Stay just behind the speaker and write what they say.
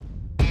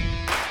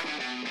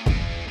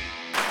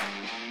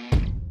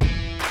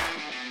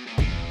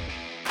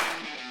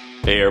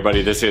Hey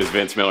everybody, this is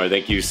Vince Miller.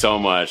 Thank you so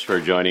much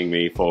for joining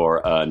me for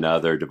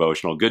another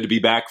devotional. Good to be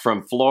back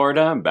from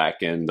Florida. I'm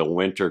back in the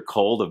winter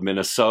cold of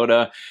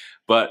Minnesota,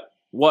 but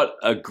what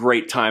a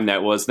great time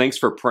that was. Thanks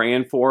for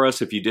praying for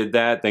us if you did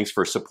that. Thanks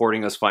for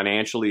supporting us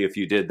financially if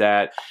you did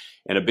that.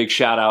 And a big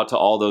shout out to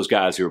all those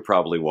guys who are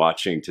probably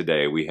watching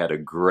today. We had a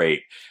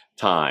great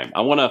time. I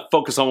want to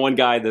focus on one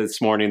guy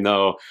this morning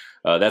though.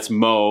 That's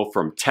Mo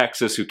from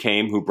Texas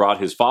who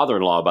brought his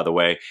father-in-law, by the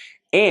way,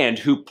 and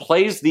who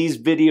plays these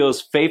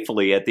videos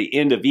faithfully at the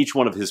end of each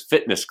one of his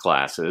fitness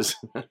classes.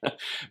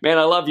 Man,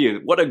 I love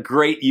you. What a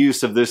great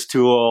use of this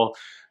tool.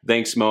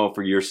 Thanks, Mo,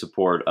 for your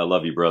support. I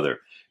love you, brother.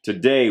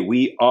 Today,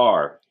 we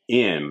are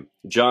in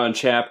John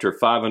chapter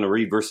 5. I'm going to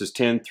read verses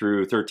 10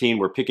 through 13.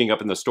 We're picking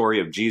up in the story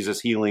of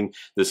Jesus healing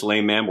this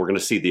lame man. We're going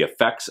to see the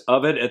effects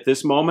of it at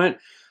this moment.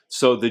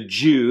 So the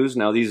Jews,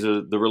 now these are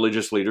the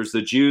religious leaders,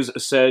 the Jews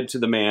said to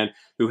the man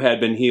who had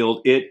been healed,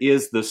 "It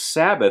is the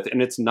Sabbath,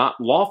 and it's not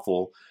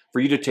lawful for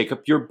you to take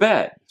up your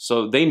bed."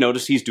 So they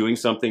notice he's doing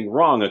something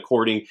wrong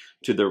according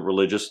to the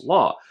religious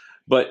law.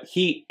 But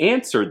he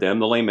answered them,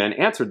 the lame man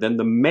answered them,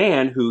 "The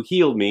man who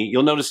healed me,"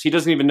 you'll notice he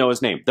doesn't even know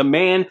his name. "The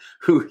man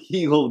who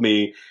healed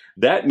me,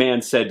 that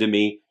man said to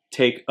me,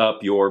 'Take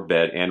up your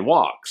bed and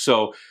walk.'"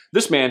 So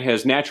this man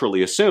has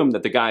naturally assumed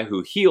that the guy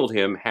who healed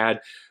him had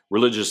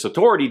religious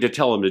authority to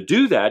tell him to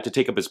do that, to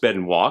take up his bed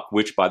and walk,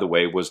 which, by the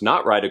way, was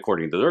not right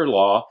according to their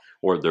law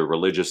or their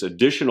religious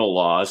additional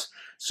laws.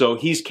 So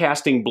he's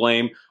casting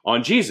blame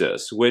on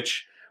Jesus,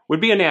 which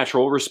would be a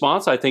natural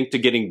response, I think, to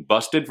getting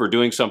busted for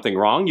doing something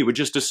wrong. You would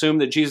just assume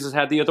that Jesus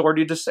had the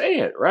authority to say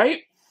it,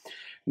 right?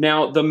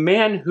 Now, the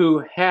man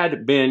who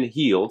had been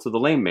healed, so the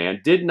lame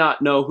man, did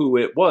not know who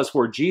it was,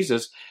 for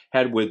Jesus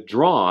had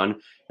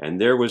withdrawn, and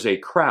there was a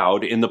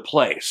crowd in the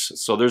place.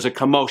 So there's a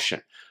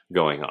commotion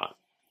going on.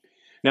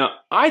 Now,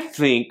 I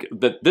think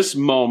that this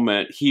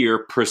moment here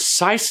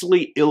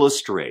precisely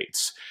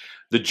illustrates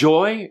the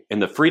joy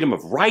and the freedom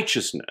of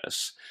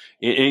righteousness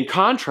in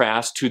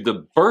contrast to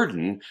the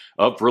burden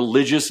of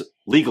religious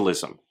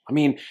legalism. I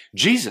mean,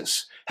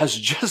 Jesus has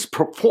just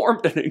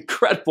performed an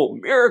incredible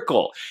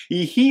miracle.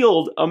 He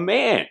healed a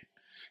man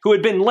who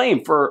had been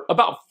lame for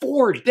about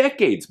 4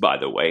 decades, by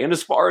the way. And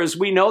as far as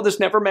we know, this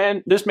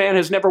man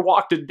has never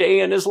walked a day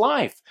in his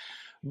life.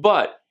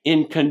 But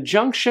in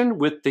conjunction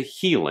with the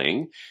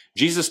healing,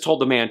 Jesus told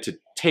the man to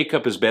take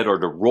up his bed or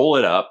to roll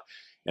it up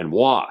and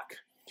walk.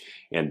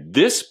 And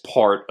this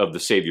part of the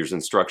Savior's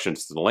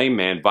instructions to the lame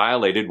man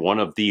violated one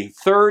of the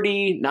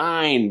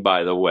 39,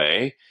 by the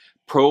way,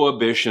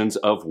 prohibitions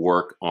of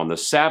work on the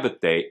Sabbath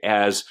day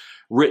as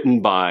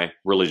written by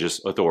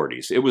religious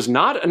authorities. It was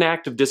not an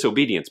act of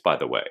disobedience, by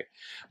the way,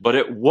 but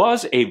it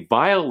was a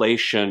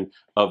violation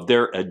of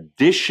their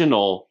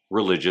additional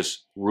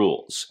religious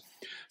rules.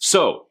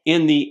 So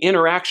in the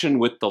interaction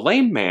with the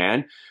lame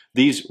man,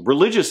 these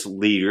religious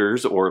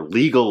leaders or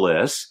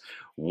legalists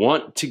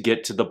want to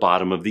get to the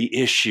bottom of the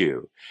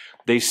issue.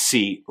 They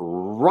see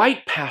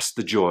right past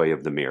the joy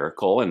of the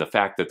miracle and the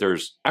fact that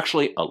there's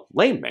actually a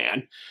lame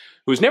man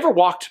who's never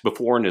walked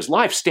before in his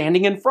life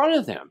standing in front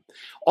of them.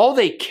 All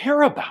they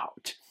care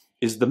about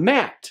is the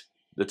mat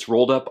that's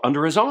rolled up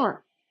under his arm.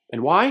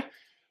 And why?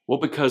 Well,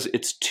 because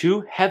it's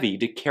too heavy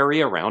to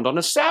carry around on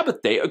a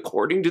Sabbath day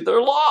according to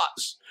their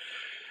laws.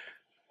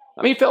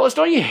 I mean, fellas,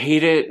 don't you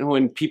hate it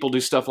when people do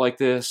stuff like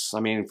this?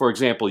 I mean, for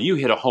example, you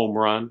hit a home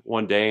run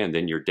one day and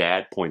then your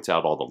dad points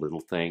out all the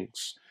little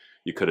things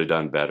you could have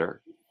done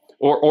better.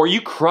 Or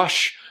you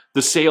crush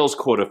the sales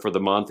quota for the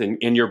month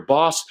and your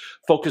boss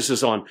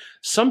focuses on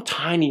some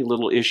tiny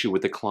little issue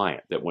with the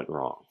client that went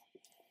wrong.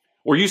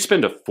 Or you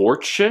spend a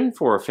fortune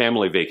for a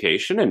family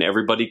vacation and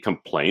everybody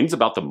complains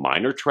about the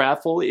minor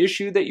travel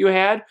issue that you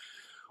had.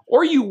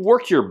 Or you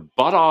work your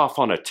butt off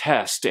on a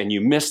test and you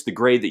miss the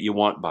grade that you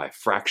want by a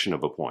fraction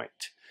of a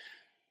point.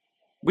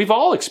 We've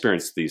all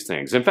experienced these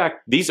things. In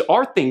fact, these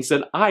are things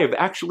that I have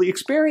actually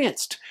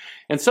experienced.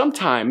 And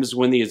sometimes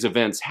when these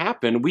events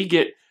happen, we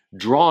get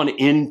drawn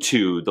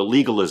into the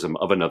legalism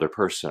of another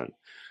person.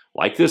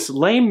 Like this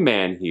lame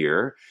man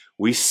here,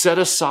 we set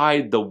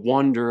aside the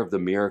wonder of the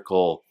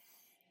miracle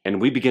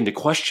and we begin to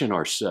question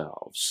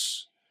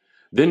ourselves.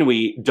 Then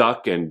we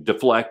duck and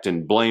deflect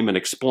and blame and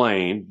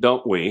explain,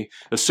 don't we?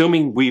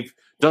 Assuming we've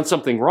done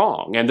something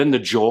wrong. And then the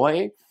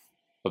joy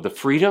of the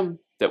freedom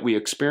that we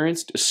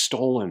experienced is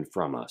stolen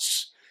from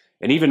us.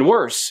 And even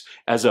worse,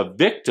 as a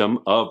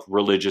victim of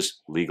religious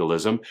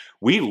legalism,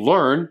 we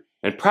learn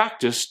and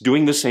practice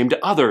doing the same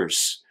to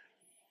others.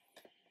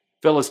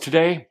 Fellas,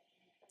 today,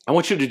 I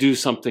want you to do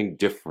something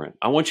different.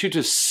 I want you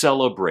to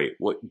celebrate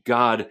what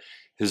God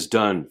has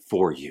done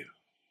for you.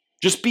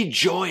 Just be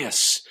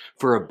joyous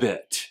for a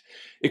bit.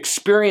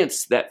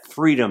 Experience that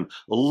freedom,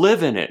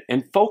 live in it,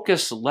 and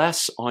focus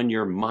less on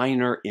your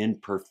minor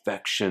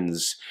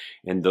imperfections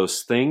and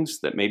those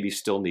things that maybe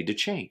still need to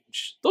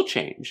change. They'll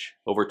change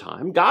over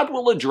time. God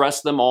will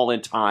address them all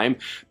in time,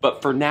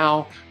 but for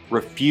now,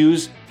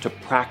 refuse to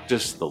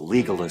practice the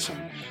legalism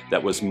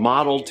that was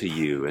modeled to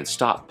you and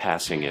stop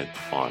passing it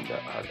on to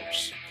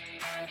others.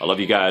 I love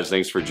you guys.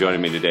 Thanks for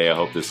joining me today. I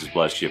hope this has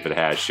blessed you. If it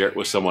has, share it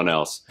with someone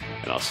else,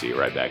 and I'll see you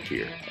right back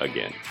here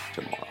again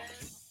tomorrow.